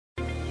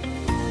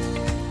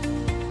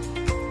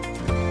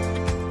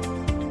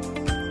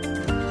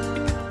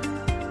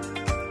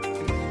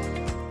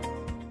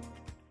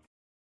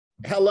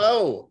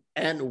Hello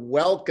and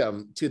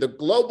welcome to the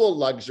Global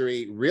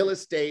Luxury Real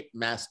Estate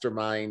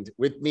Mastermind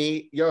with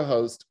me, your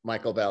host,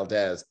 Michael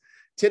Valdez.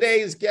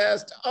 Today's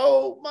guest,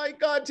 oh my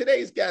God,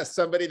 today's guest,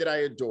 somebody that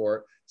I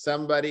adore,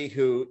 somebody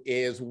who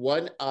is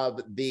one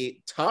of the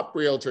top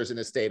realtors in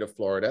the state of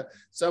Florida,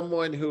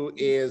 someone who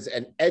is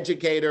an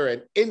educator,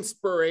 an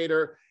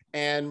inspirator,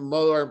 and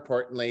more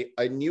importantly,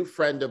 a new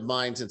friend of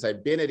mine since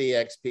I've been at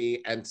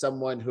EXP, and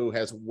someone who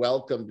has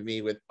welcomed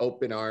me with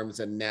open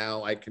arms, and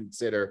now I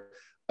consider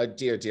a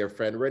dear, dear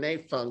friend. Renee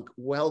Funk,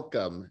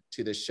 welcome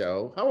to the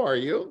show. How are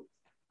you?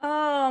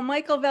 Oh,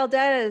 Michael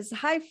Valdez.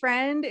 Hi,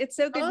 friend. It's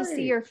so good to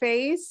see your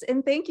face.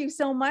 And thank you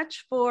so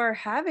much for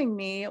having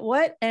me.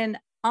 What an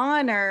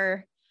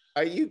honor.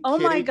 Are you kidding? Oh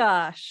my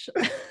gosh.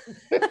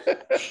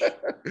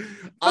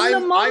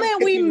 I'm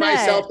kicking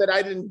myself that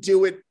I didn't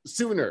do it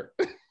sooner.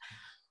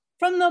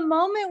 From the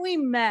moment we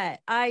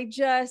met, I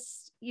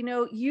just,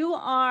 you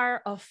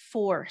are a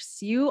force.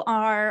 You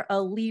are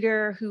a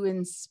leader who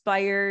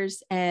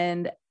inspires,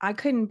 and I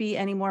couldn't be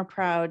any more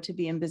proud to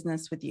be in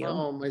business with you.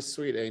 Oh, my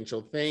sweet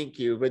angel. Thank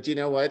you. But you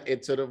know what?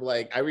 It's sort of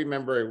like, I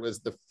remember it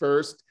was the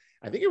first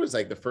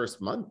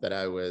month that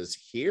I was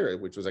here,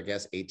 which was, I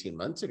guess, 18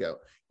 months ago.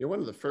 You're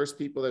one of the first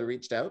people that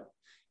reached out.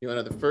 You're one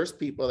of the first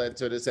people that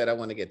sort of said, I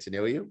want to get to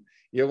know you.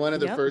 You're one of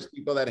the first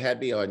people that had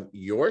me on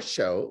your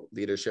show,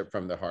 Leadership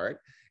from the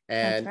Heart.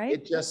 And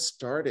it just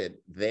started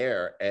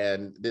there.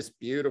 And this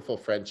beautiful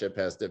friendship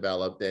has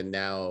developed, and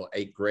now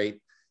a great,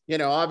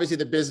 obviously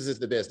the business is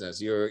the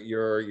business.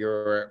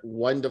 You're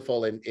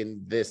wonderful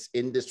in this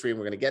industry, and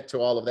we're going to get to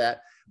all of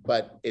that.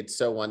 But it's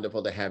so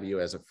wonderful to have you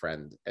as a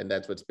friend. And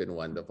that's what's been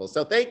wonderful.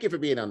 So thank you for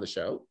being on the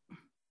show.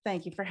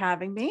 Thank you for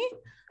having me.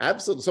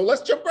 Absolutely. So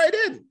let's jump right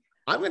in.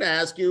 I'm going to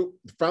ask you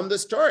from the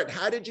start,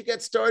 how did you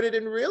get started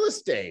in real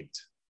estate?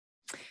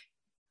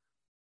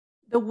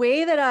 The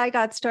way that I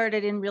got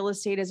started in real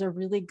estate is a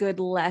really good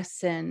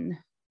lesson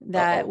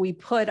that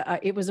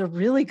it was a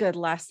really good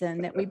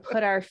lesson that we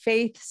put our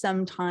faith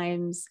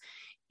sometimes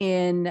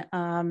in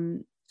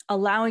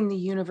allowing the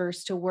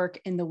universe to work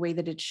in the way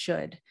that it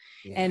should.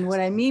 Yes. And what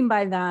I mean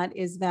by that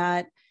is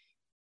that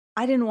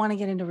I didn't want to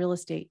get into real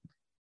estate.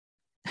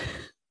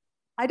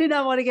 I did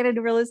not want to get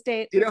into real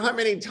estate. You know how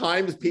many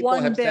times people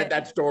have said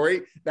that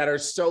story that are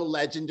so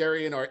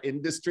legendary in our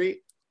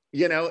industry?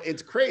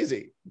 It's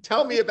crazy.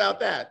 Tell me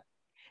about that.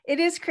 It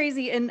is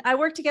crazy. And I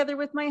work together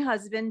with my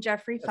husband,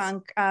 Jeffrey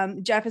Funk.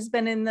 Jeff has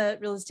been in the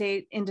real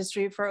estate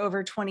industry for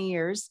over 20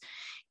 years.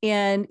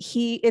 And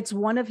it's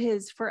one of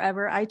his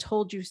forever I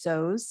told you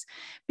so's,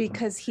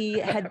 because he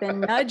had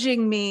been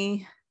nudging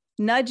me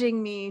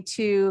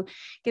to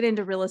get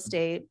into real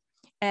estate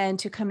and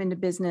to come into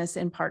business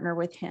and partner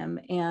with him.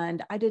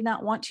 And I did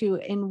not want to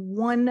in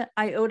one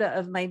iota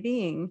of my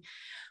being.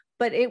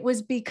 But it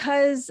was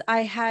because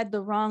I had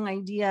the wrong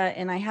idea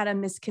and I had a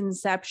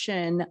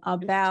misconception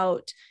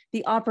about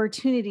the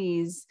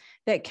opportunities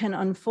that can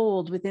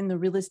unfold within the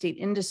real estate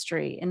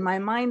industry. In my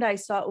mind, I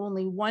saw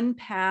only one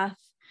path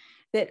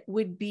that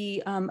would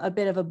be a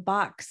bit of a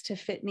box to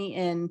fit me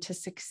into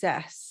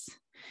success.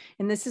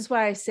 And this is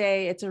why I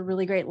say it's a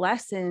really great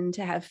lesson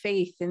to have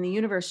faith in the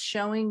universe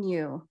showing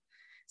you.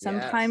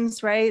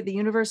 Sometimes, right, the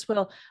universe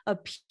will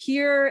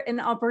appear an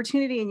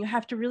opportunity and you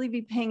have to really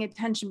be paying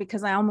attention,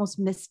 because I almost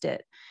missed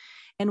it.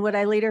 And what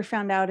I later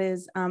found out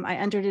is I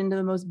entered into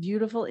the most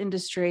beautiful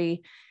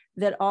industry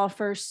that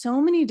offers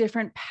so many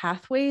different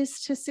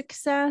pathways to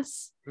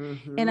success.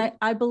 Mm-hmm. And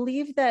I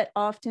believe that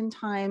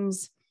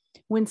oftentimes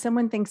when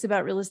someone thinks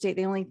about real estate,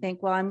 they only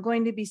think, well, I'm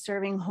going to be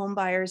serving home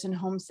buyers and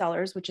home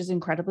sellers, which is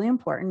incredibly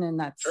important. And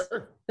that's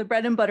the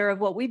bread and butter of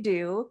what we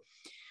do.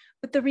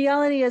 But the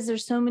reality is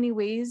there's so many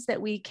ways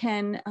that we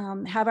can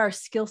have our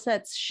skill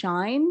sets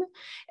shine,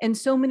 and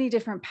so many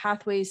different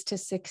pathways to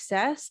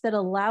success that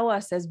allow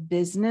us as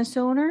business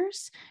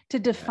owners to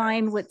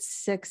define what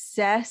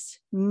success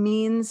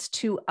means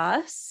to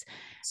us,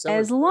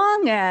 as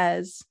long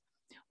as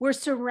we're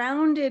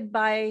surrounded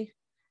by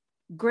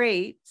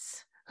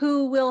greats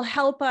who will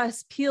help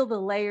us peel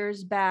the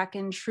layers back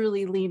and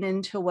truly lean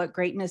into what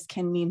greatness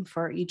can mean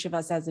for each of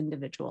us as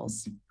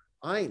individuals.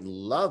 I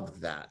love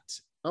that.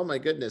 Oh my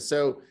goodness.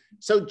 So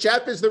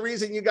Jeff is the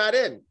reason you got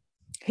in.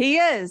 He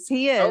is.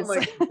 Oh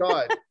my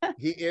God.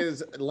 He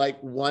is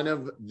like one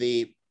of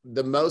the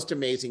most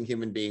amazing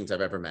human beings I've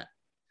ever met.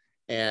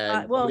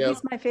 And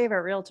he's my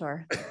favorite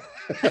realtor.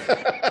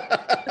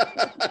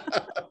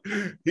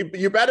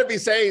 You better be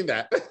saying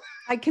that.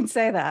 I can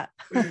say that.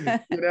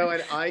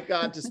 And I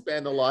got to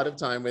spend a lot of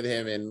time with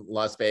him in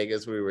Las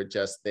Vegas. We were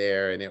just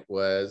there, and it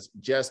was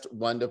just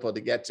wonderful to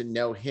get to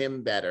know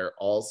him better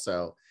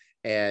also.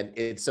 And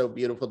it's so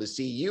beautiful to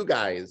see you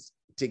guys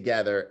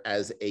together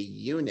as a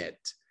unit.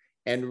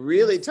 And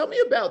really, tell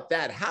me about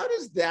that. How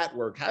does that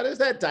work? How does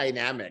that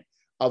dynamic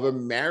of a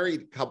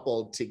married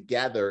couple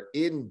together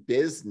in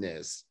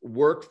business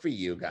work for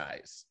you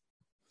guys?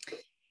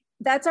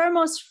 That's our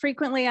most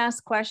frequently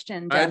asked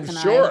question, Jeff. I'm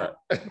sure.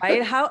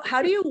 Right?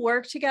 How do you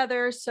work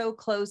together so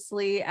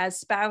closely as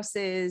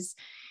spouses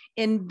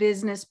in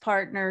business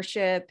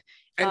partnership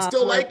And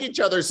still like each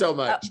other so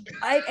much.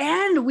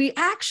 And we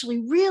actually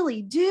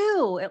really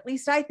do. At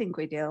least I think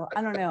we do.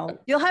 I don't know.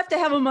 You'll have to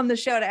have him on the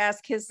show to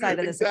ask his side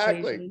of this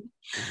equation.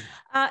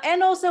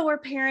 And also we're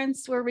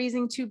parents, we're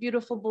raising two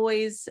beautiful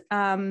boys.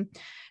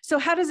 So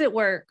how does it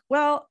work?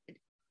 Well,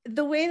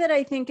 the way that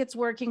I think it's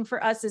working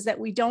for us is that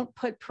we don't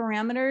put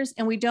parameters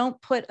and we don't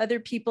put other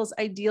people's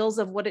ideals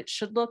of what it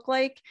should look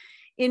like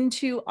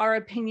into our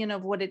opinion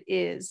of what it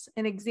is.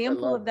 An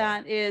example of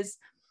that is,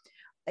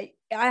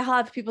 I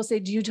have people say,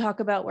 do you talk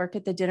about work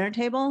at the dinner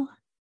table?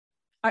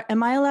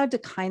 Am I allowed to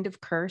kind of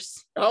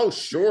curse? Oh,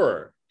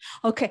 sure.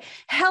 Okay.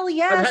 Hell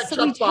yes. I've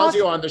had Chuck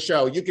Fazio on the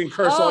show. You can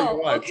curse all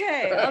you want.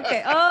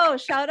 Okay. Oh,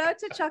 shout out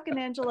to Chuck and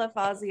Angela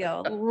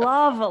Fazio.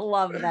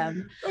 Love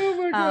them. Oh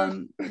my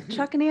God.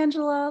 Chuck and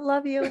Angela,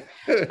 love you.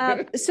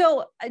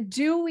 So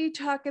do we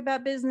talk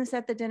about business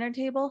at the dinner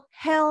table?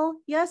 Hell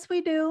yes,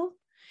 we do.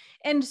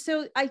 And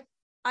so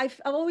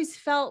I've always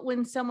felt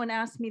when someone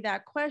asked me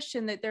that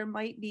question that there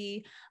might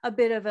be a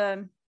bit of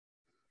an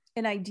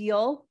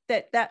ideal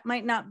that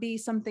might not be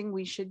something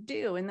we should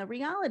do. And the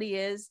reality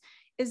is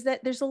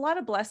that there's a lot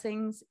of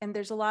blessings and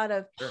there's a lot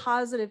of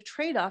positive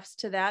trade-offs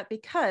to that,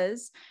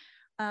 because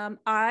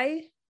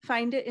I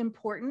find it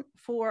important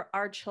for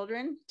our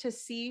children to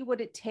see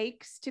what it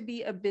takes to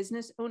be a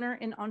business owner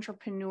and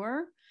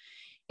entrepreneur.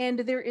 And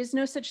there is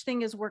no such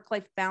thing as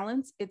work-life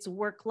balance. It's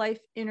work-life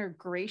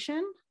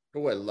integration.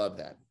 Oh, I love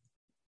that.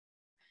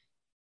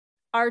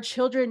 Our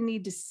children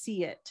need to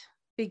see it,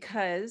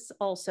 because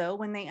also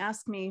when they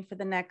ask me for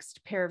the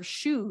next pair of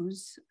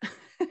shoes,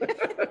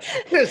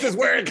 this is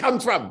where it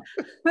comes from.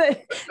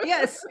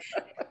 Yes,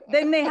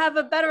 then they have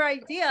a better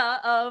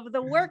idea of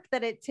the work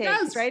that it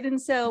takes, right?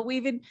 And so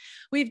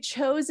we've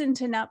chosen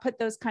to not put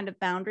those kind of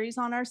boundaries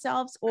on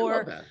ourselves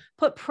or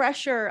put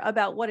pressure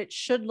about what it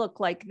should look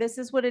like. This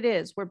is what it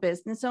is. We're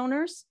business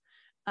owners,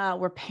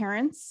 we're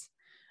parents,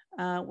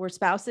 we're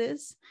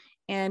spouses,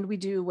 and we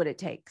do what it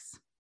takes.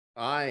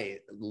 I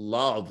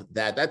love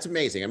that. That's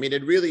amazing. I mean,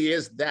 it really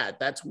is that.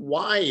 That's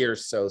why you're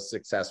so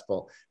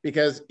successful,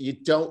 because you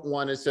don't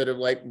want to sort of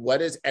like,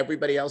 what is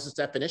everybody else's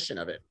definition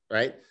of it,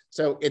 right?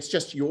 So it's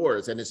just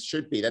yours, and it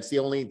should be. That's the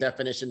only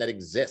definition that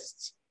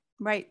exists.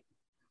 Right.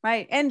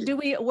 And do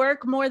we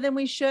work more than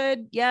we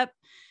should? Yep,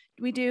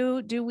 we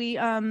do. Do we,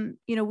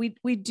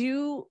 we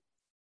do.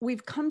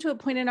 We've come to a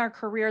point in our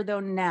career though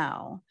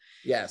now,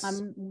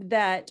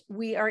 that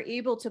we are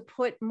able to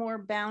put more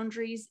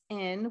boundaries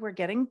in. We're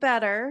getting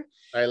better.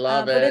 I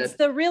love it. But it's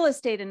the real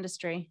estate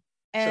industry.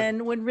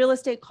 And when real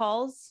estate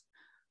calls,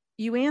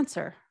 you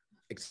answer.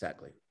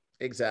 Exactly.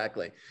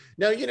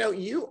 Now,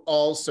 you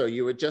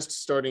were just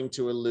starting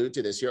to allude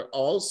to this. You're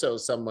also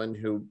someone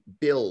who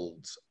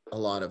builds a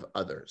lot of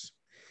others.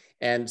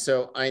 And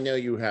so I know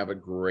you have a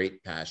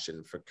great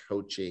passion for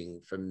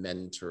coaching, for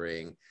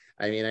mentoring.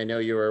 I mean, I know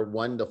you're a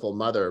wonderful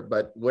mother,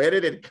 but where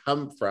did it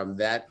come from,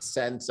 that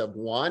sense of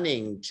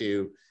wanting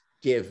to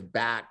give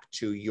back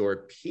to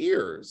your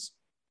peers?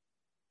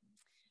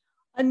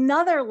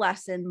 Another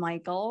lesson,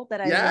 Michael,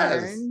 that I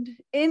learned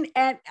and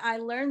I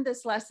learned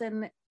this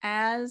lesson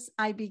as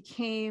I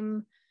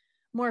became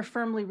more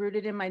firmly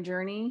rooted in my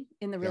journey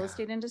in the real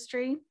estate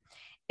industry.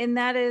 And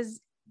that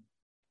is,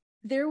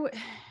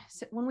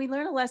 when we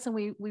learn a lesson,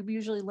 we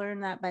usually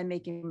learn that by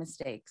making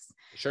mistakes.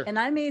 Sure. And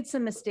I made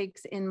some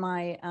mistakes in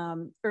my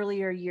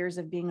earlier years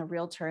of being a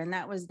realtor. And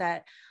that was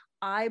that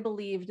I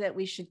believed that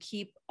we should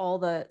keep all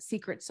the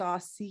secret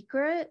sauce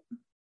secret.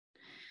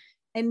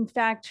 In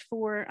fact,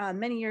 for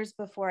many years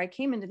before I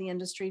came into the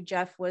industry,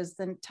 Jeff was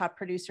the top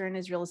producer in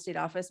his real estate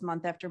office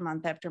month after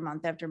month after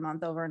month after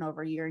month, over and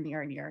over, year and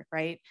year and year,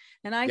 right?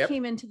 And I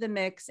came into the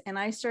mix and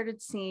I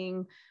started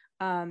seeing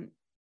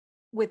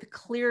with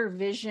clear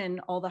vision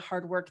all the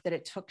hard work that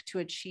it took to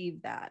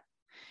achieve that.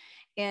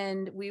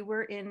 And we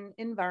were in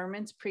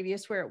environments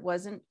previous where it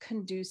wasn't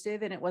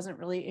conducive and it wasn't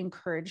really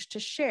encouraged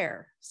to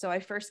share. So I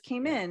first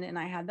came in and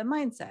I had the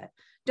mindset,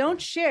 don't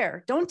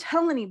share, don't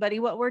tell anybody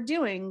what we're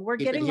doing. We're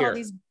getting all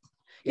these,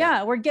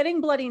 we're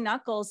getting bloody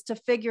knuckles to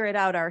figure it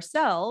out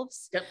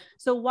ourselves.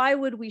 So why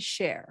would we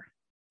share?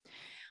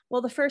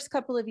 Well, the first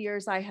couple of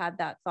years I had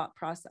that thought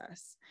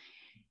process.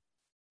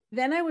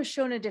 Then I was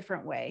shown a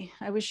different way.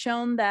 I was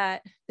shown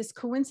that this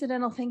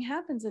coincidental thing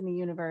happens in the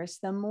universe.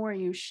 The more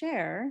you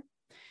share,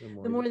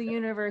 the more the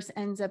universe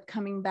ends up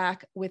coming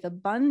back with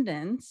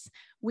abundance.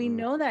 We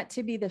know that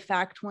to be the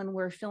fact when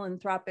we're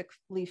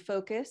philanthropically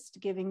focused,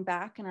 giving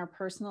back in our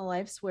personal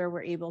lives where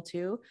we're able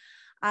to.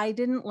 I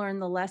didn't learn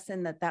the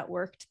lesson that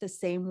worked the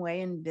same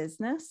way in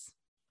business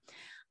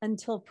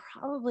until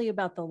probably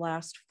about the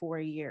last 4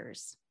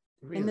 years.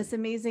 Really? And this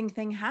amazing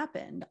thing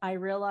happened. I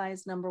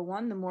realized, number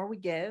one, the more we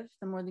give,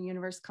 the more the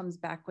universe comes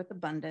back with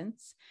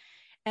abundance.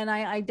 And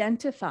I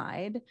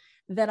identified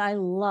that I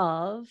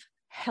love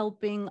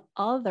helping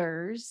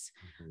others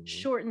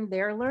shorten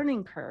their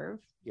learning curve.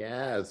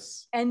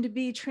 Yes. And to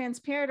be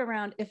transparent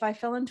around, if I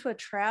fell into a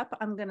trap,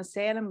 I'm going to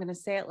say it. I'm going to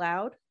say it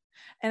loud.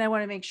 And I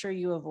want to make sure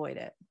you avoid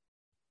it.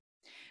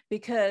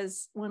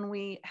 Because when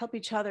we help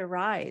each other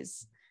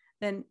rise,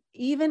 then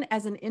even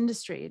as an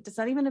industry, it's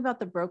not even about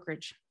the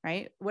brokerage,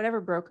 right?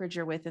 Whatever brokerage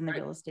you're with in the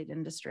real estate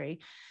industry,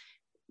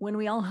 when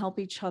we all help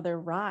each other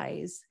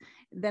rise,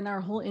 then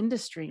our whole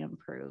industry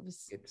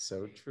improves. It's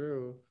so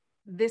true.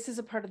 This is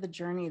a part of the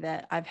journey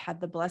that I've had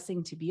the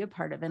blessing to be a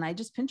part of, and I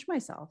just pinch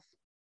myself.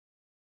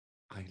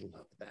 I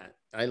love that.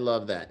 I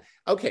love that.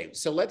 Okay,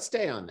 so let's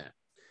stay on that.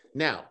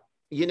 Now,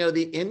 you know,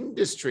 the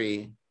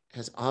industry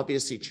has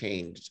obviously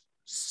changed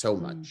so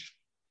much,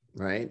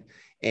 right?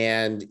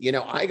 And, you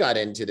know, I got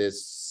into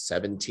this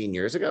 17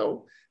 years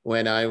ago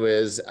when I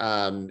was,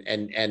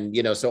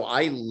 you know, so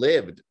I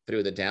lived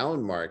through the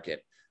down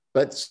market,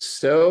 but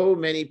so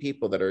many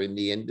people that are in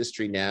the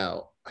industry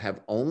now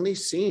have only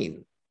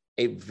seen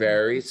a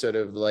very sort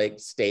of like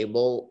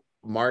stable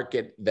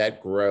market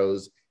that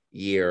grows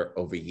year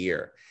over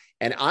year.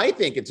 And I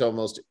think it's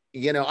almost,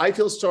 you know, I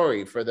feel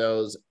sorry for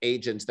those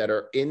agents that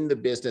are in the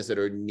business that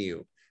are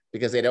new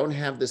because they don't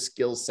have the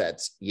skill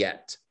sets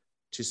yet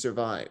to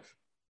survive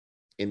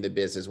in the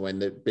business when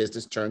the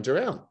business turns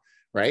around,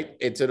 right?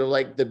 It's sort of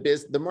like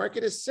the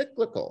market is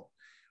cyclical.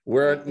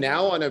 We're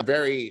now on a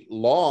very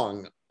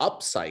long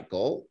up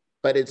cycle,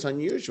 but it's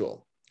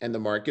unusual and the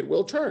market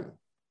will turn.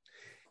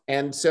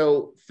 And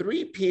so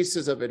 3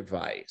 pieces of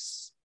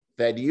advice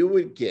that you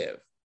would give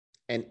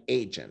an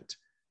agent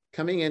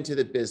coming into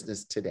the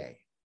business today.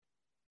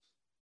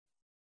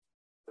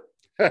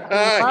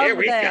 Here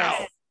we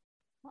go.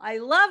 I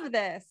love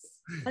this.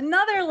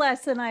 Another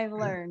lesson I've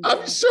learned.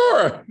 I'm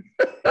sure.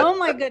 Oh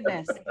my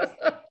goodness.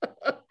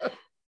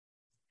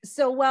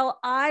 So while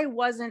I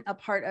wasn't a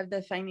part of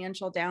the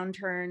financial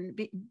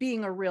downturn,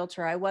 being a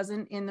realtor, I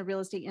wasn't in the real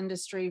estate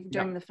industry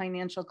during the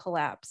financial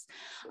collapse.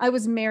 I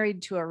was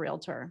married to a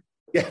realtor.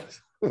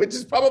 Yes, which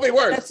is probably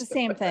worse. That's the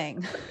same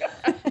thing.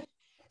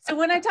 So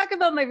when I talk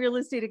about my real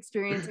estate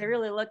experience, I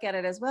really look at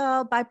it as,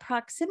 well, by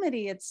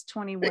proximity, it's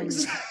 21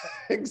 years.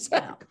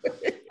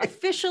 Exactly.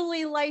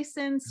 Officially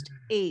licensed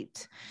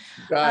 8.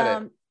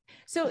 Got it.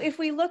 So if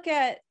we look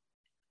at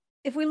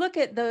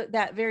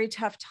that very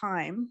tough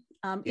time,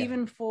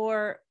 even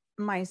for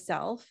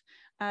myself,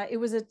 it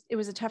was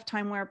a tough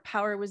time where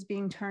power was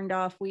being turned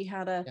off. We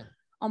had a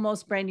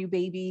almost brand new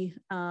baby.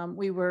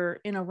 We were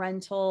in a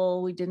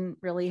rental. We didn't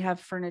really have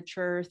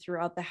furniture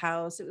throughout the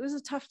house. It was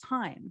a tough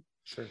time.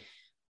 Sure.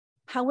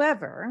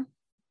 However,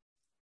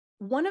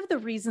 one of the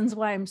reasons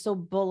why I'm so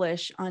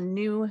bullish on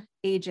new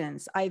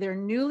agents, either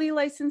newly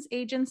licensed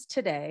agents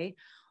today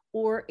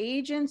or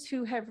agents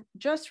who have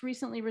just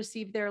recently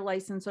received their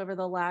license over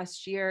the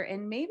last year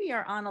and maybe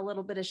are on a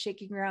little bit of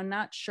shaky ground,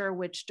 not sure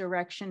which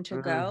direction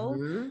to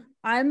go,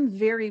 I'm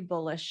very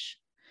bullish.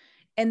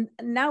 And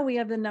now we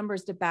have the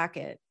numbers to back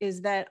it,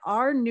 is that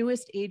our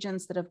newest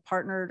agents that have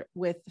partnered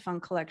with the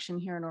Funk Collection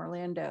here in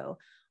Orlando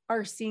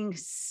are seeing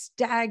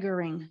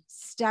staggering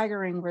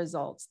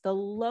results. The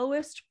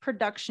lowest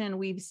production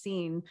we've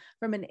seen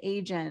from an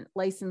agent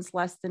licensed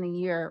less than a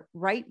year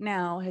right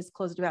now has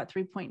closed about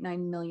 $3.9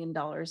 million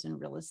in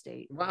real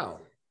estate.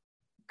 Wow.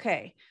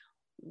 Okay.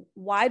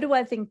 Why do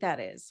I think that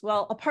is?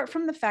 Well, apart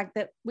from the fact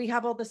that we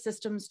have all the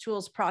systems,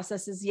 tools,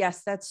 processes,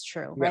 yes, that's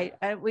true, right?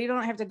 We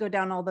don't have to go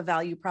down all the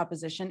value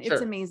proposition.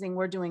 It's amazing.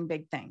 We're doing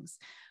big things.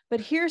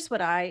 But here's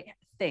what I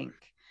think.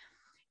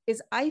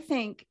 I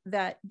think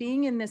that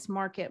being in this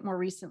market more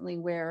recently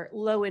where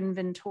low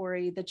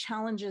inventory, the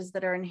challenges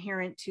that are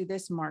inherent to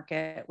this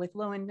market with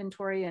low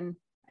inventory and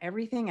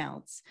everything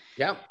else.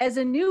 Yeah. As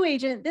a new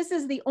agent, this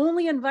is the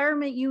only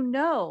environment you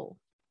know.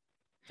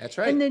 That's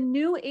right. And the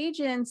new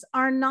agents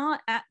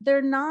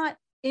they're not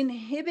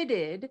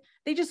inhibited.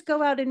 They just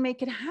go out and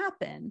make it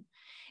happen.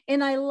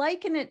 And I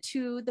liken it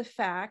to the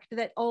fact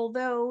that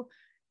although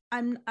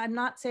I'm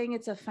not saying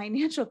it's a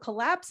financial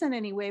collapse in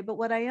any way, but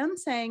what I am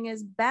saying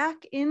is back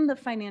in the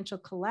financial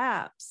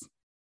collapse,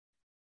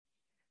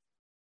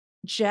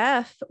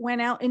 Jeff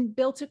went out and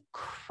built an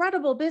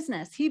incredible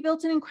business. He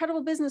built an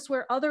incredible business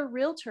where other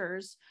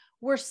realtors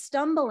were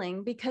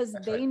stumbling because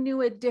they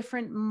knew a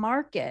different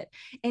market.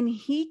 And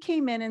he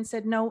came in and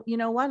said, no, you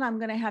know what? I'm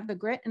going to have the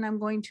grit and I'm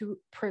going to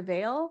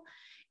prevail.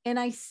 And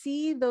I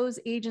see those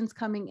agents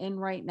coming in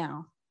right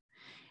now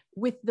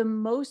with the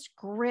most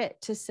grit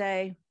to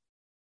say,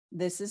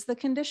 this is the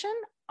condition.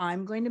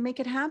 I'm going to make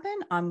it happen.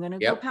 I'm going to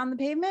go pound the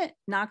pavement,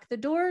 knock the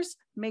doors,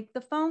 make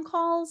the phone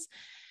calls.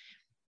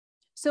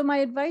 So my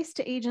advice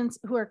to agents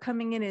who are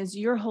coming in is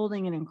you're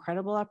holding an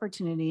incredible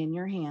opportunity in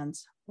your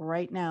hands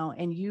right now.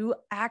 And you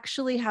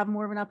actually have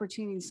more of an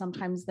opportunity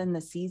sometimes than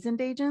the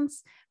seasoned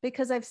agents,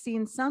 because I've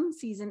seen some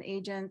seasoned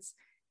agents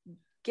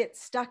get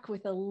stuck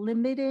with a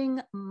limiting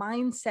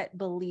mindset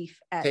belief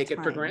at Take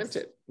times. It for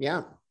granted.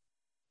 Yeah.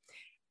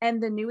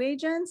 And the new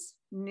agents,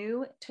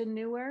 new to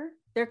newer,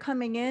 they're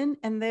coming in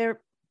and they're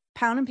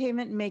pounding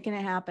pavement and making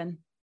it happen.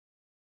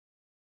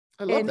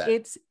 I love that.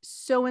 It's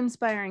so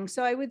inspiring.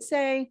 So I would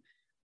say,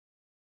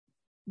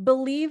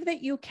 believe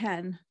that you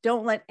can.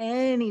 Don't let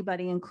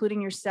anybody,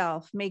 including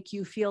yourself, make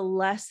you feel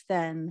less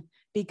than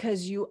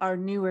because you are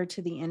newer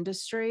to the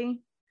industry.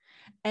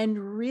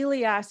 And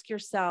really ask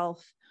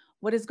yourself,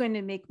 What is going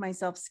to make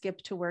myself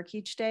skip to work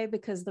each day?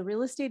 Because the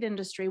real estate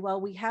industry,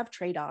 while we have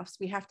trade-offs,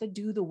 we have to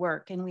do the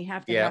work and we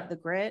have to have the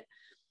grit.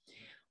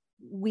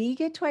 We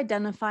get to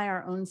identify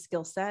our own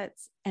skill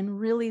sets and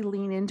really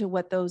lean into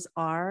what those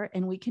are,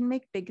 and we can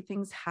make big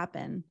things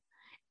happen.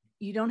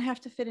 You don't have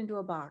to fit into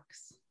a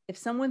box. If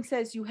someone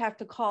says you have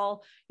to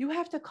call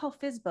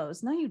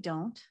FSBOs, no, you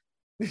don't.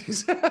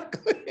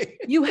 Exactly.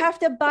 You have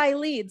to buy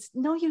leads.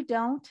 No, you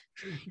don't.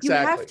 Exactly. You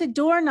have to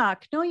door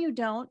knock. No, you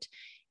don't.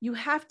 You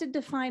have to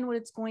define what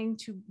it's going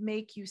to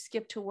make you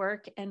skip to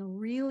work and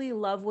really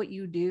love what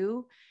you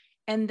do.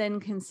 And then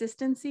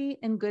consistency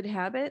and good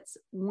habits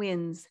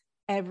wins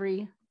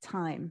every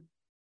time.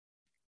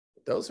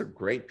 Those are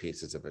great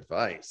pieces of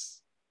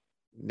advice.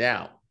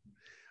 Now,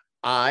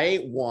 I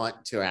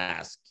want to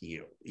ask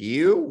you,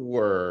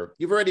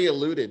 you've already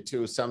alluded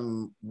to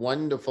some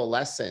wonderful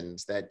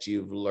lessons that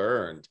you've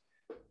learned.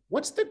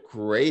 What's the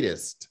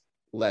greatest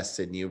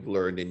lesson you've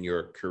learned in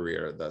your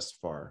career thus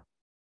far?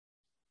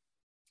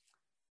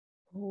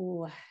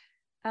 Oh,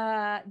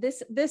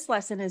 this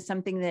lesson is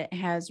something that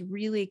has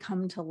really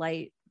come to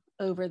light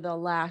over the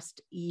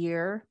last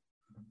year,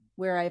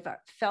 where I've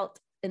felt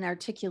an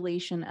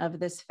articulation of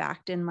this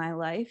fact in my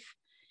life.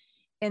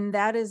 And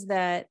that is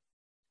that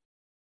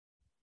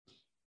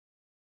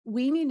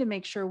we need to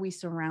make sure we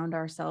surround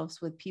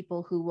ourselves with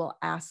people who will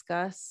ask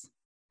us,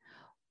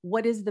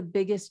 what is the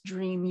biggest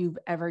dream you've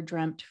ever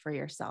dreamt for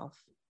yourself?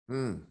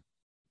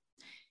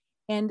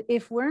 And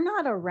if we're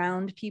not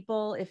around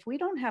people, if we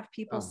don't have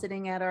people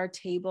sitting at our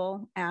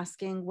table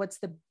asking, what's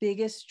the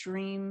biggest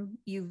dream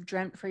you've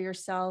dreamt for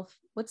yourself?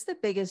 What's the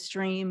biggest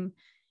dream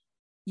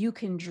you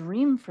can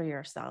dream for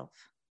yourself?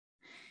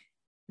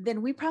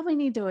 Then we probably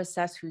need to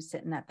assess who's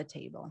sitting at the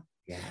table.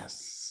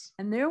 Yes.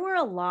 And there were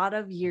a lot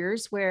of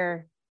years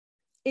where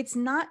it's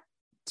not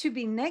to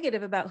be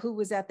negative about who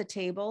was at the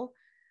table,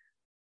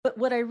 but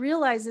what I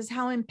realize is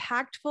how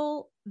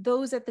impactful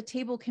those at the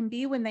table can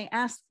be when they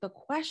ask the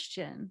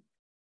question,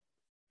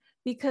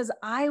 because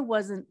I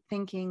wasn't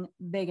thinking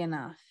big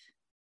enough.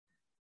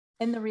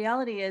 And the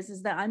reality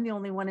is that I'm the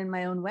only one in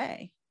my own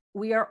way.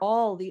 We are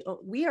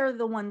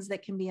the ones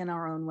that can be in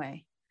our own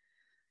way.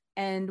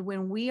 And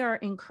when we are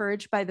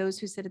encouraged by those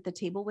who sit at the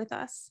table with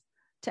us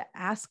to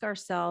ask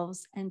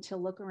ourselves and to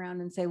look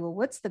around and say, well,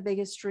 what's the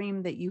biggest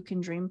dream that you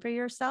can dream for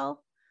yourself?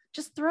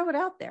 Just throw it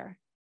out there.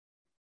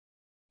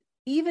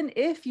 Even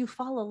if you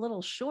fall a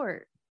little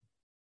short,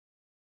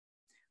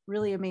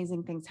 really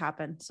amazing things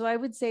happen. So I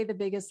would say the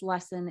biggest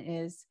lesson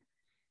is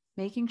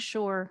making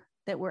sure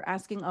that we're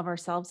asking of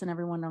ourselves and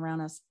everyone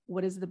around us,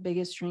 what is the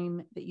biggest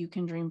dream that you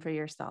can dream for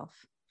yourself?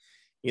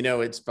 You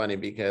know, it's funny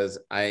because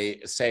I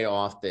say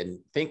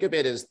often, think of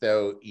it as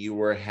though you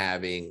were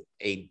having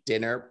a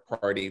dinner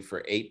party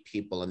for 8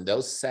 people, and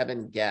those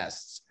 7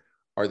 guests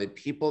are the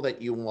people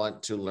that you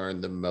want to learn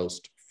the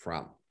most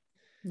from.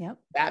 Yep.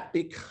 That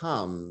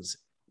becomes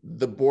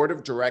the board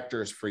of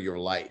directors for your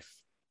life.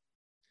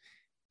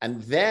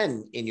 And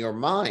then in your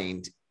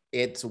mind,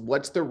 it's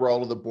what's the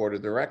role of the board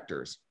of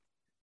directors?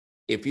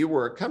 If you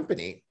were a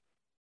company,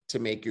 to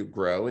make you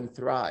grow and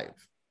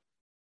thrive.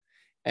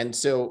 And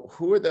so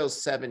who are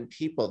those 7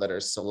 people that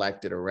are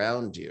selected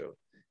around you?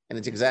 And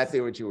it's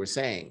exactly what you were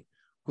saying.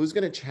 Who's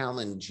going to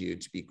challenge you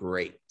to be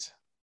great?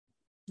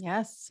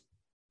 Yes.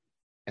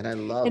 And I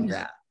love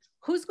that.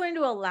 Who's going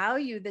to allow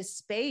you the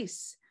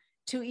space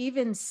to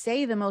even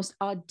say the most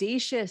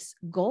audacious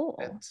goal?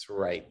 That's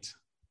right.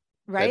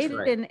 Right. That's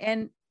right.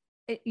 And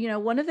you know,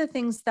 one of the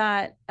things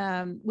that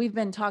we've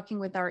been talking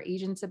with our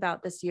agents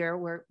about this year,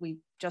 where we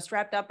just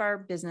wrapped up our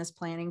business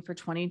planning for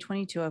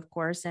 2022, of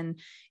course. And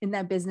in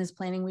that business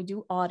planning, we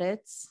do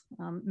audits,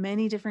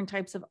 many different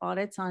types of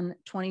audits on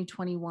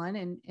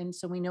 2021. And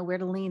so we know where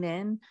to lean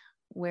in,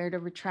 where to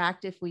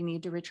retract if we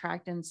need to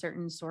retract in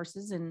certain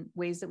sources and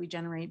ways that we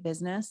generate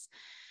business.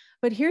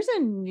 But here's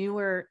a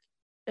newer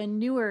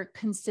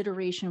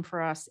consideration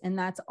for us, and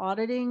that's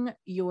auditing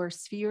your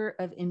sphere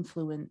of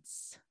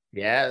influence.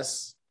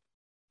 Yes.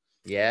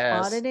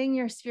 Yes. Auditing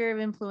your sphere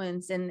of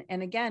influence. And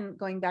again,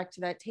 going back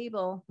to that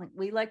table, like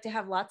we like to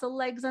have lots of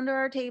legs under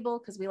our table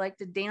because we like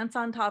to dance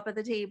on top of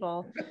the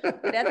table.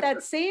 But at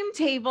that same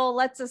table,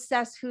 let's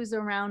assess who's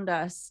around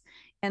us,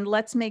 and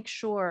let's make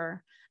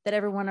sure that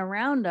everyone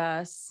around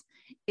us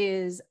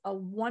is a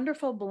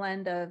wonderful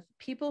blend of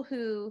people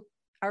who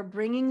are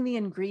bringing the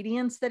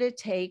ingredients that it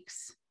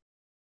takes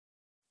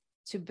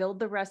to build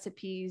the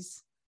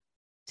recipes,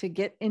 to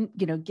get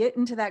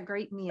into that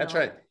great meal. That's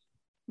right.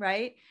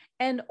 Right.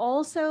 And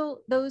also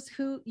those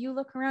who you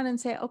look around and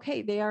say,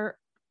 okay, they are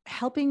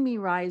helping me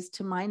rise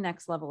to my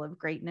next level of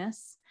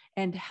greatness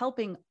and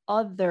helping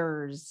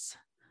others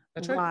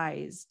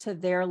rise to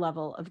their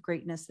level of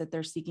greatness that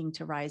they're seeking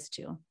to rise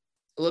to.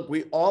 Look,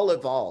 we all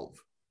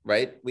evolve,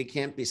 right? We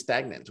can't be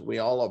stagnant. We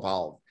all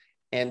evolve,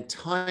 and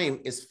time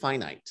is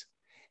finite.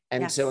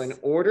 And so in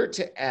order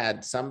to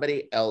add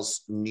somebody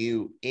else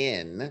new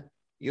in,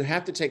 you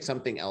have to take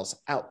something else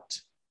out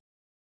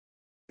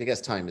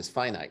because time is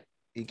finite.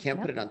 You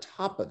can't put it on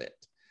top of it.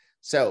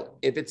 So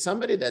if it's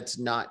somebody that's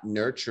not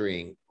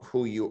nurturing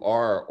who you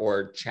are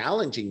or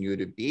challenging you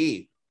to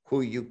be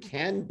who you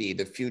can be,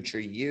 the future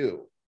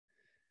you,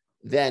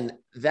 then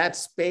that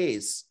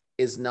space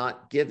is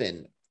not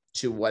given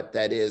to what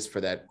that is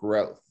for that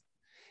growth.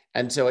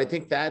 And so I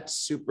think that's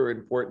super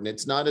important.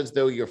 It's not as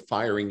though you're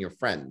firing your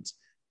friends.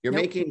 You're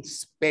Nope. making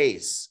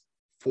space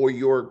for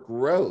your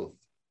growth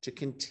to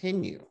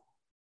continue,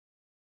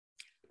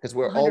 because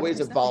we're always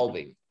 100%.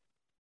 evolving.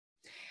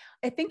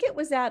 I think it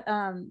was at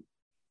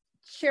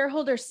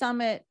Shareholder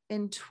Summit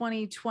in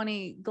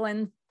 2020,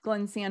 Glenn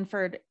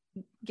Sanford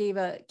gave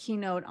a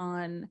keynote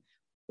on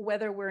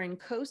whether we're in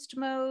coast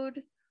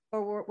mode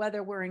or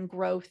whether we're in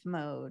growth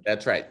mode.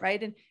 That's right.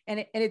 Right.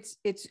 And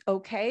it's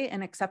okay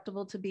and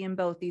acceptable to be in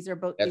both. These are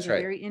both, That's these are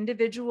right. very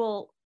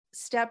individual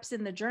steps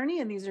in the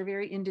journey, and these are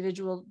very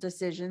individual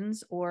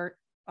decisions or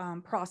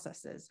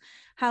processes.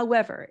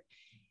 However,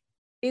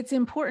 it's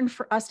important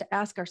for us to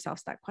ask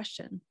ourselves that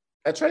question.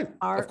 That's right.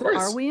 Of course.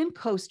 Are we in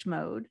coast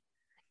mode?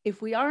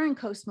 If we are in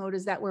coast mode,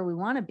 is that where we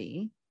want to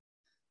be?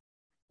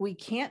 We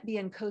can't be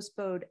in coast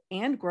mode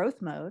and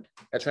growth mode.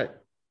 That's right.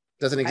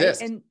 Doesn't exist.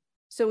 Right? And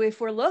so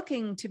if we're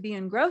looking to be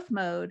in growth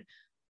mode,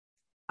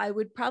 I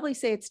would probably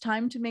say it's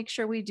time to make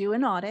sure we do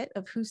an audit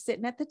of who's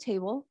sitting at the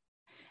table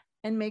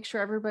and make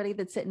sure everybody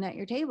that's sitting at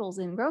your table is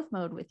in growth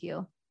mode with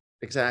you.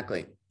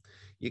 Exactly.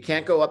 You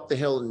can't go up the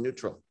hill in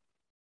neutral.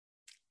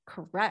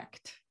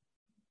 Correct.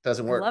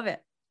 Doesn't work. I love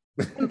it.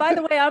 And by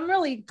the way, I'm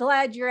really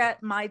glad you're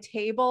at my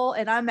table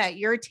and I'm at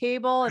your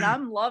table, and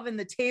I'm loving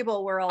the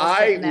table we're all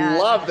sitting at. I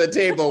love the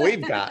table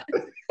we've got.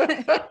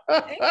 Thank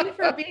you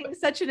for being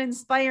such an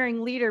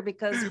inspiring leader,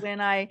 because when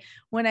I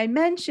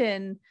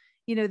mention,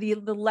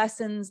 the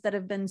lessons that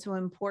have been so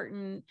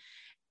important,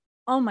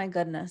 oh my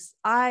goodness,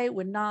 I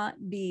would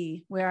not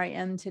be where I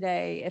am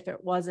today if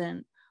it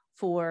wasn't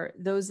for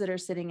those that are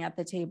sitting at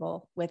the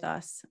table with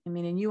us. I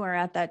mean, and you are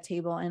at that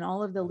table, and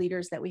all of the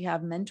leaders that we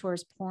have,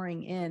 mentors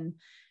pouring in.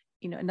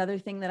 Another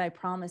thing that I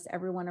promise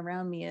everyone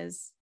around me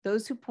is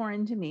those who pour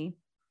into me,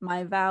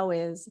 my vow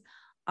is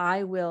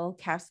I will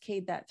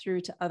cascade that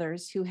through to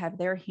others who have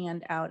their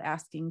hand out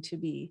asking to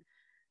be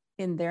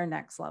in their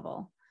next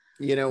level.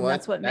 You know what?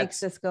 That's what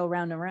makes this go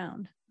round and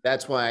round.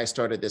 That's why I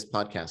started this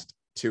podcast,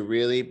 to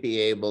really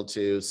be able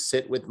to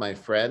sit with my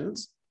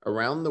friends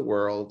around the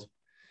world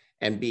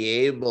and be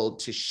able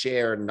to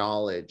share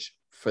knowledge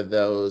for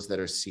those that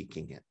are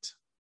seeking it.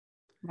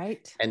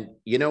 Right. And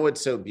what's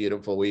so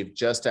beautiful? We've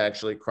just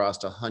actually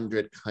crossed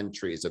 100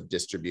 countries of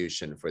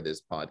distribution for this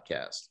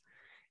podcast.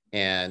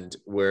 And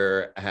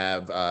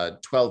have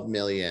 12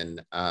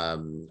 million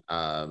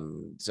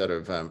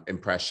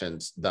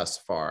impressions thus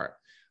far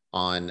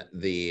on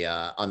the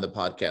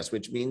podcast,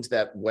 which means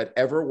that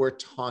whatever we're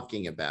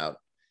talking about,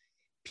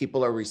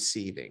 people are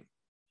receiving.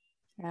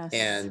 Yes.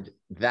 And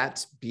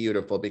that's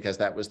beautiful, because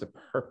that was the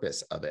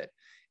purpose of it.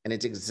 And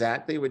it's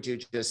exactly what you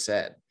just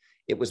said.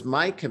 It was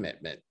my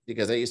commitment,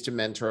 because I used to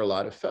mentor a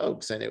lot of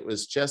folks, and it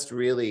was just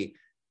really,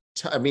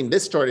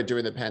 this started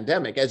during the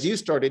pandemic, as you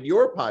started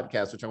your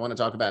podcast, which I want to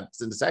talk about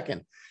in a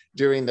second,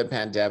 during the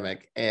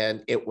pandemic.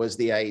 And it was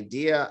the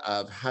idea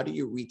of, how do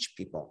you reach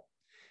people?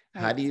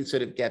 Right. How do you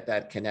sort of get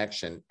that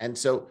connection? And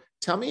so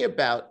tell me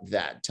about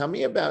that. Tell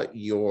me about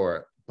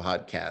your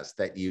podcast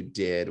that you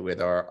did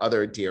with our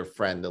other dear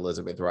friend,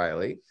 Elizabeth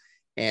Riley.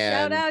 And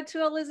shout out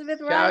to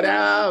Elizabeth Riley. Shout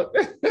out.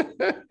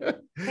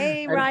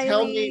 Hey,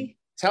 Riley.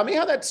 Tell me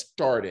how that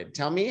started.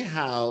 Tell me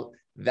how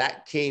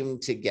that came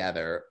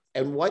together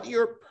and what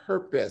your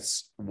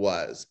purpose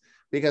was,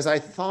 because I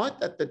thought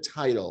that the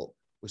title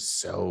was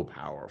so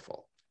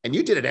powerful, and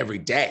you did it every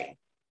day.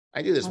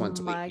 I do this once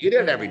a week. You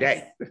did it every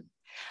day.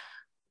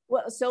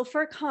 Well, so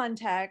for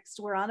context,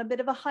 we're on a bit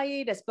of a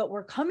hiatus, but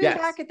we're coming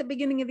back at the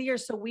beginning of the year.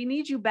 So we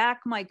need you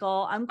back,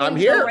 Michael. I'm going to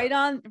here. Go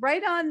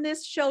right on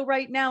this show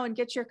right now and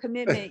get your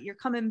commitment. You're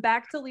coming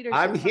back to Leadership.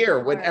 I'm here.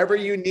 Whenever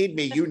you need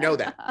me, you know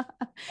that.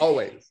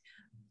 Always.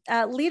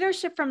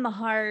 Leadership from the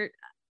Heart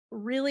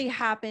really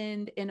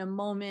happened in a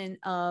moment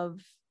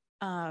of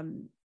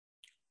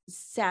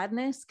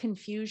sadness,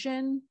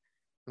 confusion,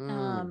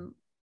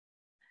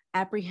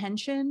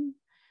 apprehension,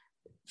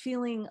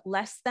 feeling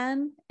less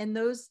than. And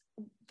those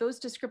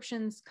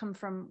descriptions come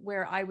from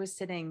where I was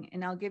sitting,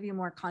 and I'll give you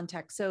more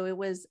context. So it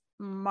was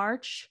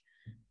March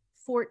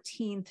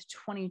 14th,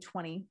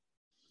 2020.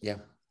 Yeah.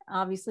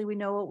 Obviously, we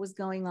know what was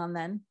going on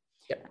then.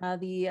 Yep.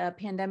 The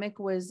pandemic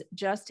was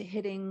just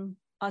hitting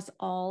us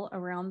all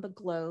around the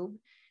globe.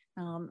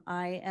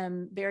 I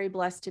am very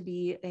blessed to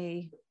be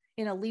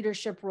in a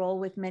leadership role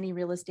with many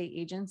real estate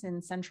agents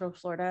in Central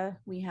Florida.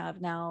 We have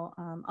now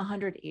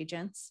 100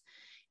 agents,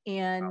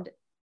 and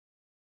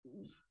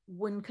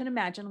one can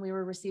imagine we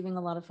were receiving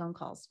a lot of phone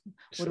calls.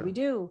 What do we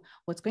do?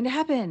 What's going to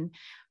happen?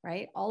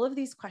 Right? All of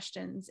these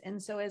questions.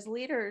 And so as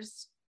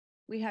leaders,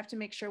 we have to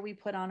make sure we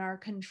put on our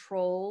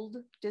controlled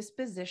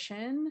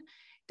disposition.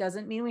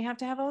 Doesn't mean we have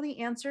to have all the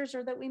answers,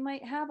 or that we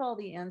might have all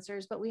the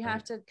answers, but we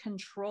have to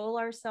control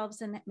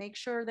ourselves and make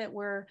sure that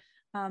we're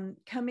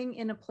coming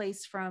in a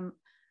place from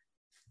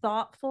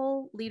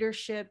thoughtful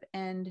leadership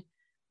and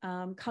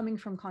coming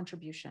from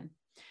contribution.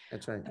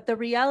 That's right. But the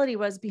reality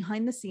was,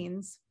 behind the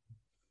scenes,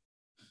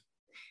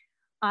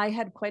 I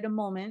had quite a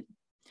moment.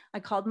 I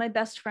called my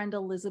best friend,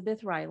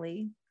 Elizabeth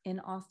Riley, in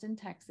Austin,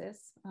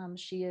 Texas.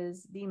 She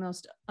is the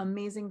most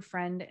amazing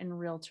friend and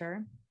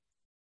realtor.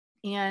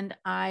 And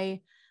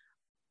I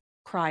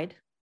cried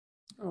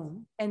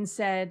and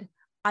said,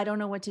 I don't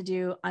know what to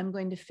do. I'm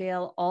going to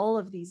fail all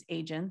of these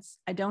agents.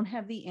 I don't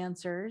have the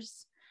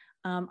answers.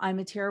 I'm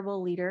a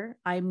terrible leader.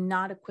 I'm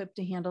not equipped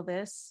to handle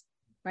this,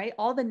 right?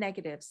 All the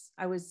negatives.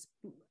 I was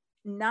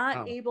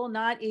not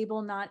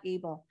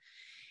able.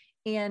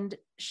 And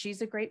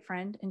she's a great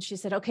friend. And she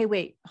said, okay,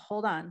 wait,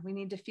 hold on. We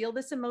need to feel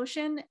this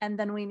emotion. And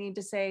then we need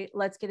to say,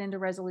 let's get into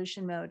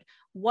resolution mode.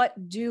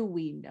 What do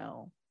we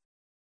know?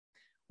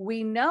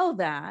 We know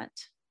that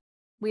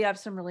we have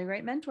some really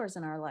great mentors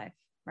in our life,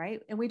 right?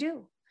 And we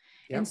do.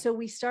 Yep. And so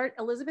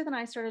Elizabeth and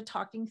I started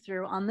talking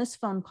through on this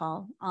phone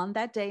call on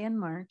that day in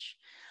March.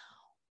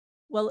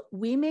 Well,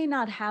 we may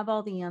not have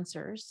all the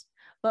answers,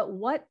 but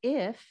what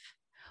if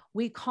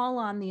we call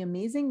on the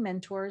amazing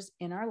mentors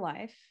in our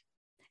life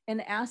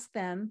and ask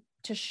them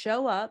to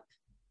show up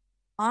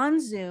on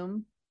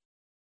Zoom?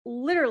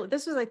 Literally,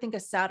 this was, I think, a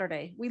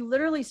Saturday. We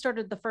literally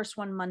started the first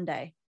one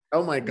Monday.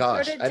 Oh my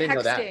gosh, I didn't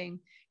know that.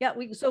 Yeah,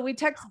 we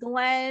text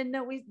Glenn,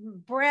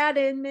 Brad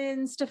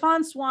Inman,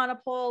 Stefan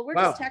Swanepoel. We're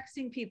just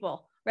texting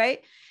people,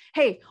 right?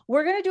 Hey,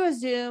 we're going to do a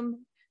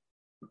Zoom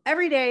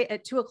every day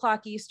at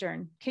 2:00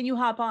 Eastern. Can you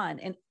hop on?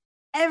 And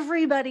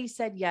everybody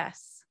said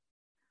yes.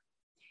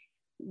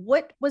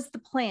 What was the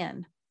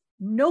plan?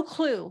 No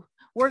clue.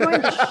 We're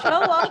going to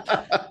show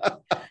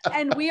up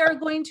and we are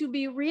going to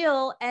be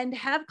real and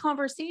have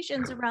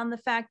conversations around the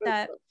fact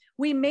that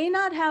we may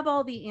not have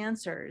all the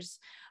answers,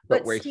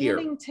 but we're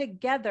standing here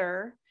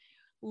together,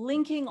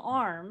 linking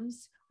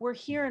arms, we're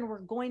here and we're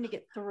going to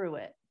get through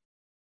it.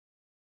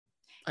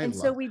 And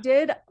so we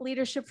did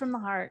Leadership from the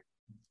Heart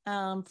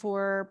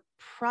for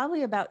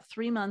probably about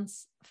 3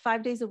 months,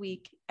 5 days a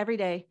week, every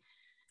day,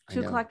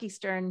 2:00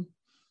 Eastern,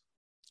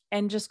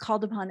 and just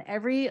called upon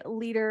every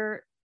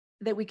leader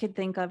that we could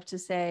think of to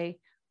say,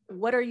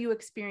 what are you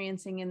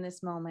experiencing in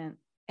this moment?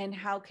 And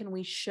how can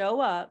we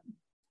show up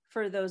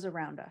for those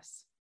around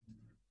us?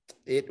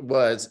 It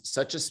was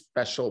such a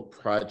special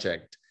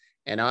project.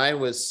 And I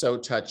was so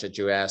touched that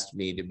you asked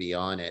me to be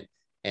on it.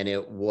 And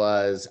it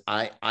was,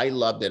 I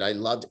loved it. I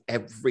loved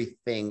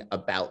everything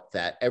about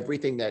that,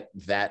 everything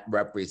that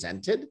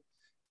represented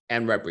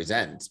and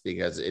represents,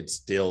 because it's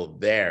still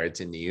there. It's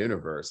in the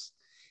universe.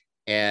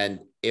 And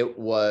it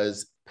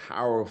was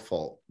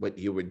powerful what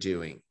you were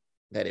doing,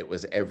 that it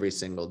was every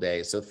single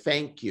day. So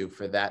thank you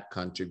for that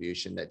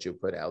contribution that you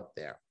put out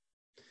there.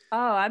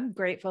 Oh, I'm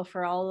grateful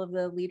for all of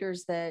the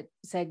leaders that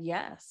said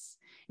yes.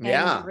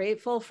 And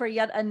grateful for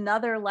yet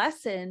another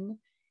lesson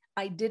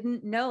I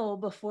didn't know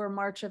before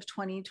March of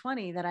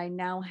 2020 that I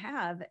now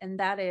have. And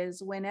that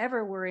is,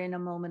 whenever we're in a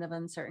moment of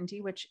uncertainty,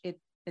 which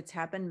it's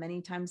happened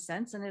many times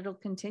since, and it'll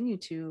continue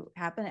to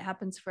happen. It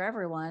happens for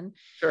everyone.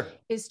 Sure.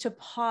 Is to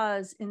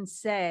pause and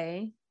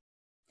say,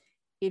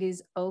 it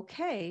is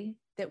okay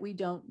that we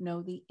don't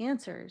know the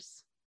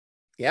answers.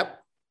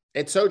 Yep.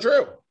 It's so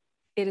true.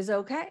 It is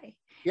okay.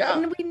 Yeah.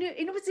 And we knew,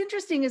 and what's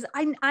interesting is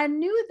I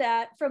knew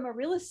that from a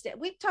real estate,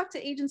 we talk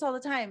to agents all the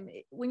time.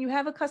 When you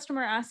have a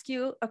customer ask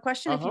you a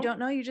question, if you don't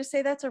know, you just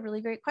say, that's a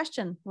really great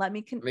question. Let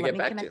me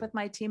connect with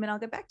my team and I'll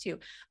get back to you.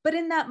 But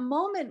in that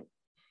moment,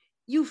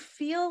 you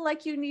feel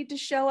like you need to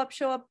show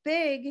up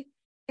big.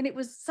 And it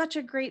was such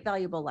a great,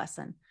 valuable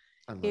lesson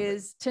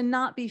is to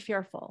not be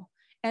fearful,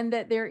 and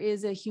that there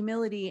is a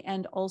humility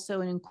and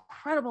also an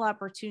incredible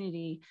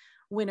opportunity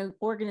when an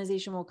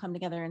organization will come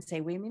together and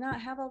say, we may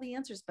not have all the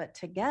answers, but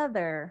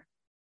together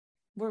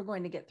we're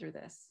going to get through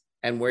this.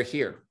 And we're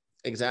here.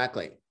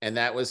 Exactly. And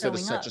that was sort of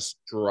such a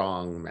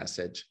strong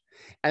message.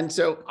 And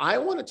so I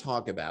want to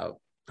talk about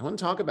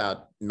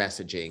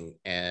messaging,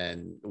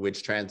 and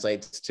which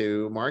translates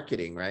to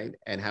marketing, right?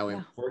 And how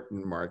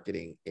important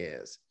marketing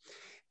is.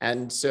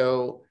 And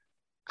so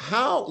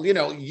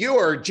you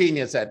are a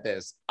genius at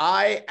this.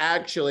 I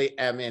actually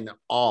am in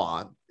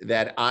awe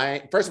that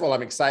first of all,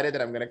 I'm excited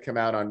that I'm going to come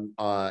out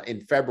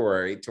in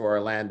February to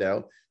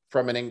Orlando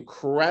from an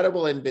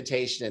incredible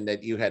invitation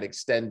that you had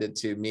extended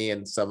to me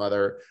and some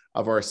other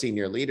of our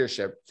senior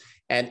leadership.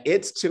 And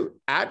it's to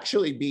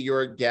actually be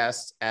your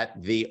guest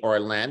at the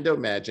Orlando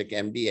Magic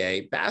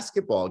NBA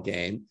basketball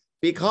game,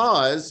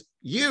 because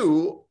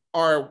you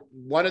are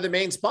one of the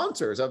main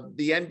sponsors of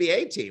the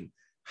NBA team.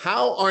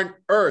 How on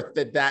earth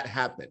did that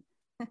happen?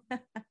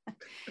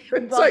 Well,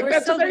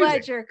 we're so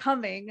glad you're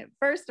coming.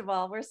 First of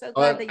all, we're so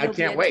glad that you'll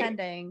be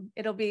attending. Wait.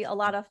 It'll be a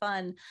lot of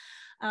fun.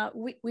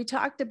 We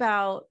talked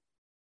about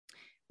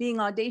being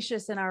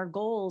audacious in our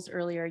goals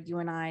earlier, you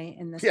and I,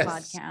 in this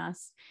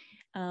podcast.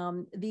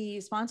 The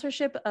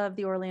sponsorship of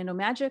the Orlando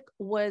Magic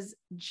was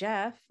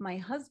Jeff, my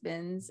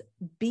husband's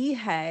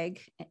BHAG.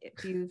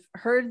 If you've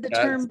heard the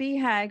term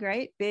BHAG,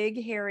 right?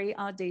 Big, hairy,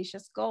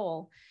 audacious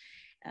goal.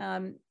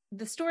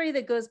 The story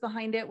that goes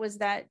behind it was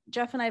that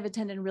Jeff and I have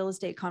attended real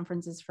estate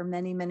conferences for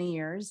many, many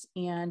years.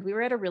 And we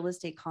were at a real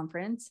estate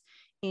conference,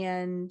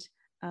 and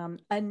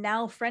a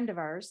now friend of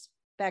ours.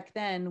 Back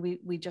then,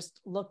 we just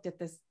looked at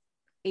this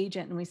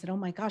agent and we said, oh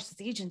my gosh,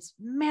 this agent's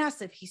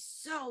massive. He's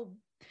so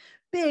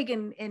big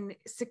and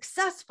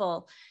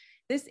successful.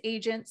 This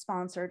agent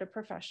sponsored a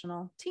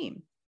professional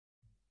team.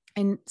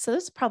 And so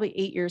this is probably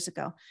 8 years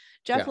ago.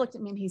 Jeff looked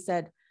at me and he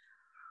said,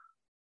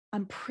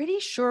 I'm pretty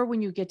sure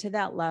when you get to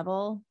that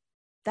level,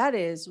 that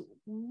is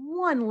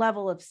one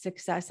level of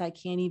success I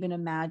can't even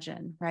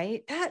imagine,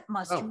 right? That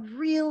must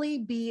really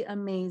be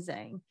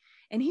amazing.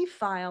 And he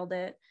filed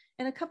it,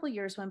 and a couple of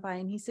years went by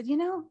and he said,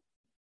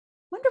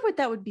 wonder what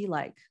that would be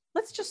like.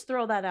 Let's just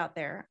throw that out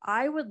there.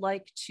 I would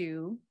like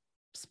to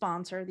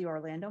sponsor the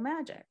Orlando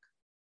Magic.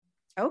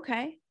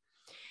 Okay.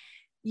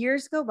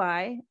 Years go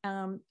by.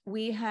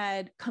 We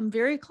had come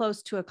very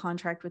close to a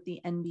contract with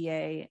the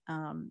NBA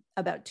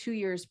about 2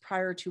 years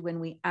prior to when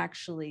we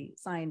actually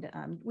signed.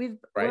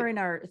 We're in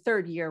our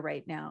third year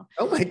right now.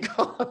 Oh my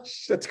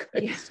gosh, that's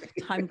crazy.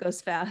 Yeah, time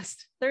goes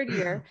fast. Third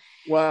year.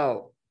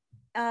 Wow.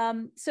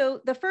 So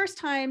the first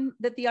time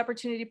that the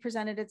opportunity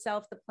presented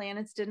itself, the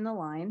planets didn't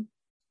align.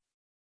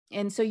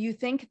 And so you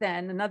think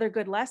then another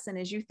good lesson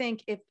is you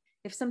think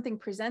if something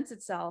presents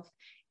itself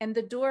and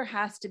the door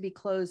has to be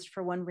closed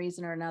for one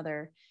reason or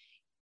another,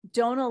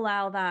 don't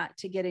allow that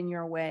to get in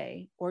your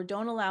way, or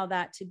don't allow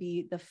that to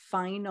be the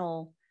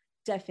final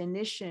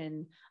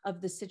definition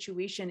of the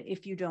situation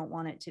if you don't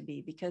want it to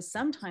be, because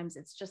sometimes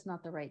it's just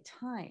not the right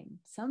time.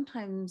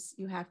 Sometimes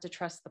you have to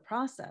trust the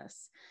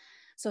process.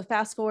 So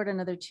fast forward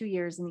another 2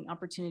 years and the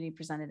opportunity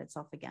presented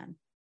itself again.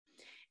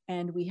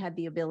 And we had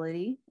the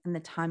ability and the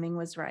timing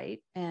was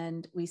right.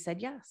 And we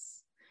said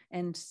yes.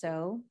 And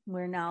so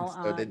we're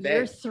now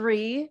year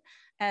 3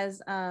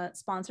 as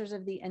sponsors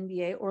of the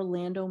NBA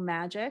Orlando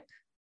Magic.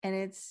 And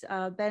it's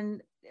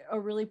been a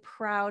really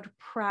proud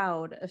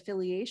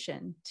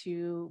affiliation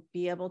to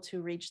be able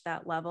to reach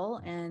that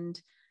level. And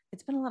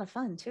it's been a lot of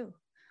fun too.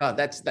 Oh,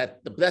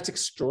 that's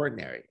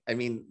extraordinary. I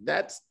mean,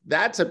 that's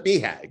a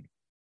BHAG.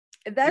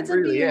 That's a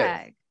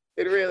BHAG.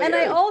 It really and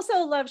is. I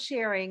also love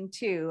sharing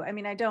too. I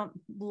mean, I don't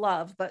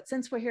love, but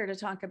since we're here to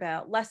talk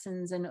about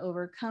lessons and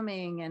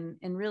overcoming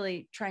and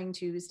really trying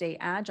to stay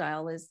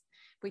agile, is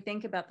if we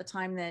think about the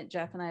time that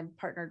Jeff and I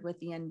partnered with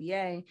the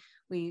NBA,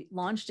 we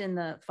launched in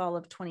the fall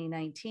of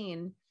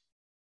 2019.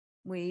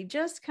 We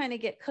just kind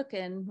of get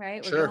cooking,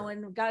 right? We're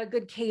going, we've got a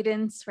good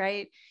cadence,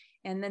 right?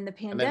 And then the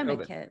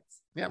pandemic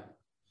hits. Yeah.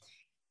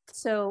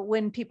 So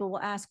when people will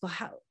ask,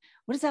 well,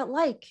 what is that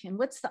like? And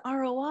what's the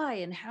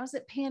ROI and how's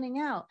it panning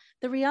out?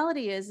 The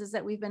reality is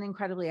that we've been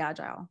incredibly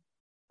agile,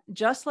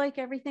 just like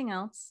everything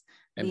else.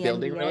 And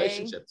building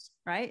relationships.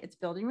 Right? It's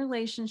building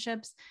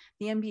relationships.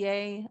 The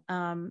NBA,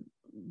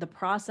 the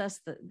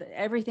process,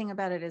 everything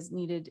about it is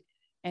needed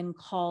and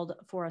called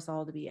for us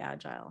all to be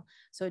agile.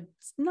 So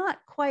it's not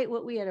quite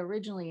what we had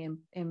originally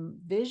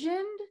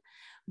envisioned,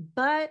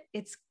 but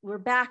we're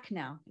back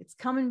now. It's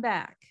coming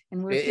back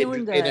and we're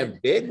feeling good. In a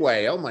big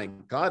way. Oh my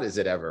God, is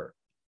it ever?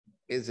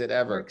 Is it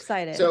ever? We're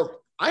excited.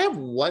 So I have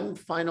one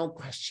final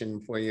question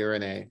for you,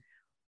 Renee.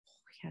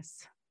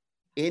 Yes.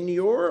 In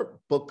your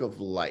book of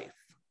life,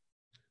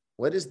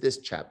 what is this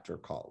chapter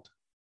called?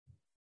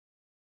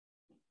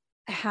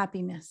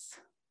 Happiness.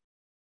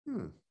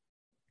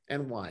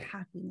 And why?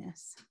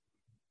 Happiness.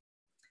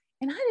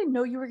 And I didn't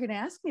know you were going to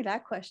ask me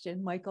that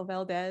question, Michael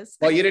Valdez.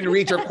 Well, you didn't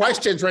read your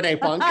questions, Renee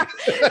Funk.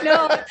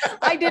 No,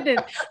 I didn't.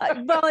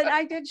 Well, and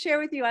I did share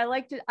with you. I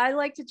like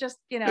to just,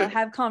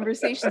 have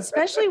conversations,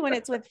 especially when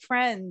it's with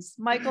friends.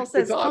 Michael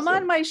says, awesome. Come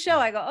on my show.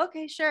 I go,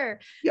 okay, sure.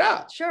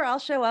 Yeah, sure. I'll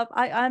show up.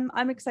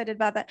 I'm excited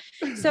about that.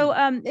 So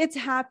it's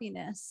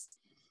happiness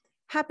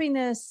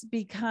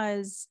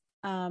because,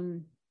 I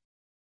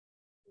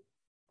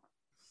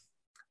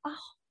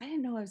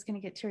didn't know I was going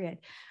to get teary-eyed.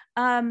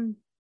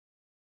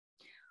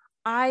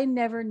 I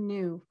never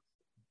knew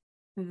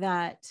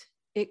that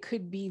it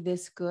could be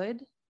this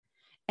good.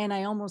 And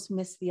I almost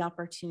missed the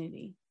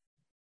opportunity.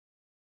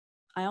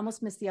 I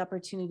almost missed the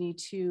opportunity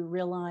to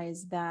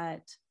realize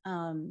that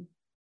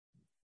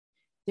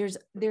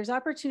there's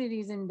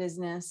opportunities in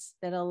business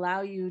that allow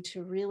you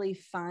to really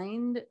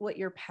find what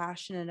you're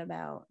passionate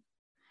about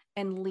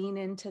and lean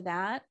into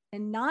that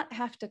and not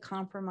have to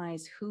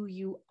compromise who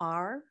you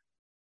are.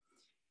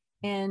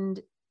 And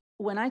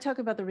when I talk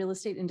about the real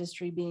estate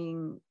industry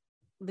being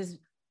this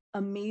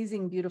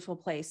amazing, beautiful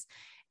place,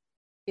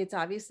 it's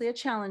obviously a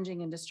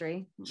challenging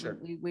industry. Sure.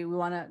 We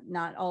want to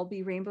not all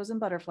be rainbows and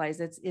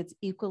butterflies. It's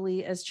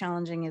equally as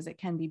challenging as it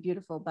can be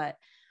beautiful, but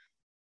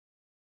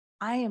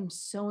I am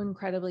so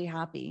incredibly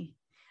happy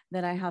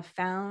that I have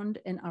found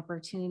an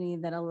opportunity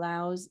that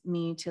allows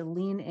me to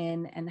lean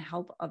in and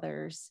help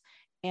others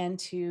and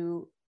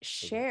to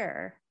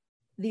share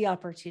the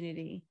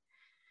opportunity.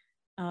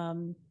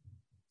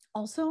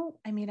 Also,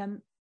 I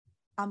mean,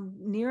 I'm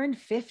nearing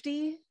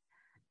 50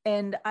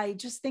 and I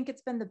just think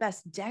it's been the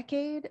best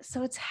decade.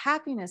 So it's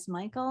happiness,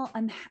 Michael.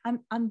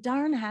 I'm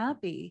darn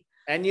happy.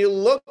 And you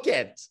look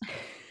it.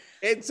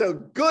 It's a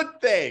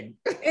good thing.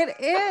 It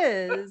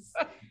is.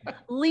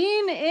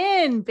 Lean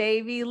in,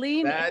 baby.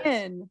 Lean That's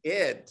in.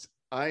 It.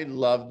 I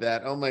love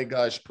that. Oh my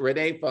gosh.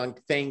 Renee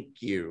Funk,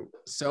 thank you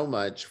so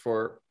much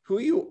for who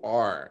you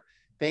are.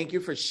 Thank you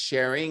for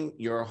sharing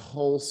your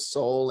whole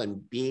soul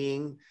and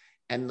being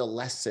and the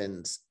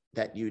lessons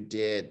that you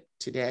did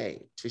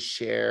today to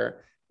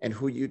share and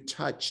who you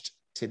touched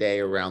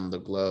today around the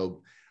globe.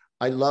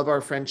 I love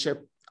our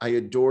friendship. I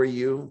adore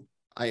you.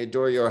 I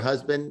adore your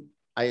husband.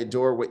 I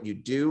adore what you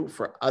do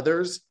for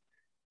others.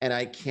 And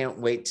I can't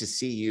wait to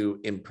see you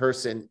in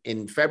person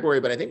in February,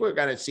 but I think we're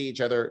going to see each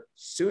other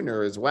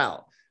sooner as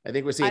well. I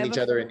think we're seeing each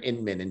other in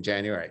Inman in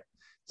January.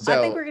 So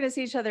I think we're going to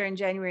see each other in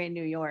January in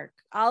New York.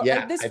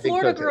 This I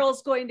Florida girl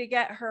is going to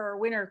get her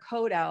winter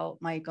coat out,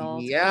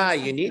 Michael. Yeah,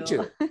 you need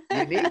to.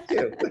 You need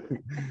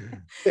to.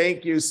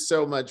 Thank you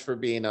so much for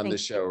being on the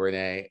show,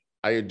 Renee.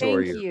 I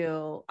adore you. Thank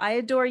you. I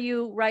adore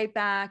you right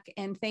back.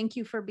 And thank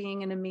you for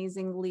being an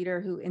amazing leader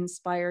who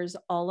inspires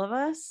all of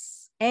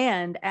us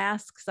and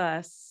asks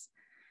us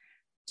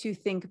to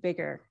think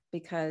bigger,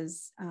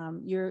 because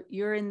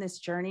you're in this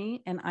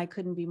journey and I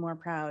couldn't be more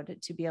proud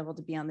to be able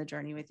to be on the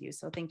journey with you.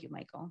 So thank you,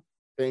 Michael.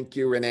 Thank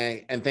you,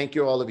 Renee. And thank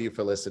you all of you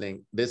for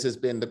listening. This has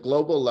been the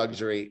Global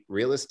Luxury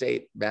Real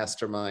Estate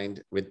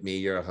Mastermind with me,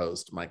 your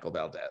host, Michael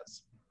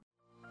Valdez.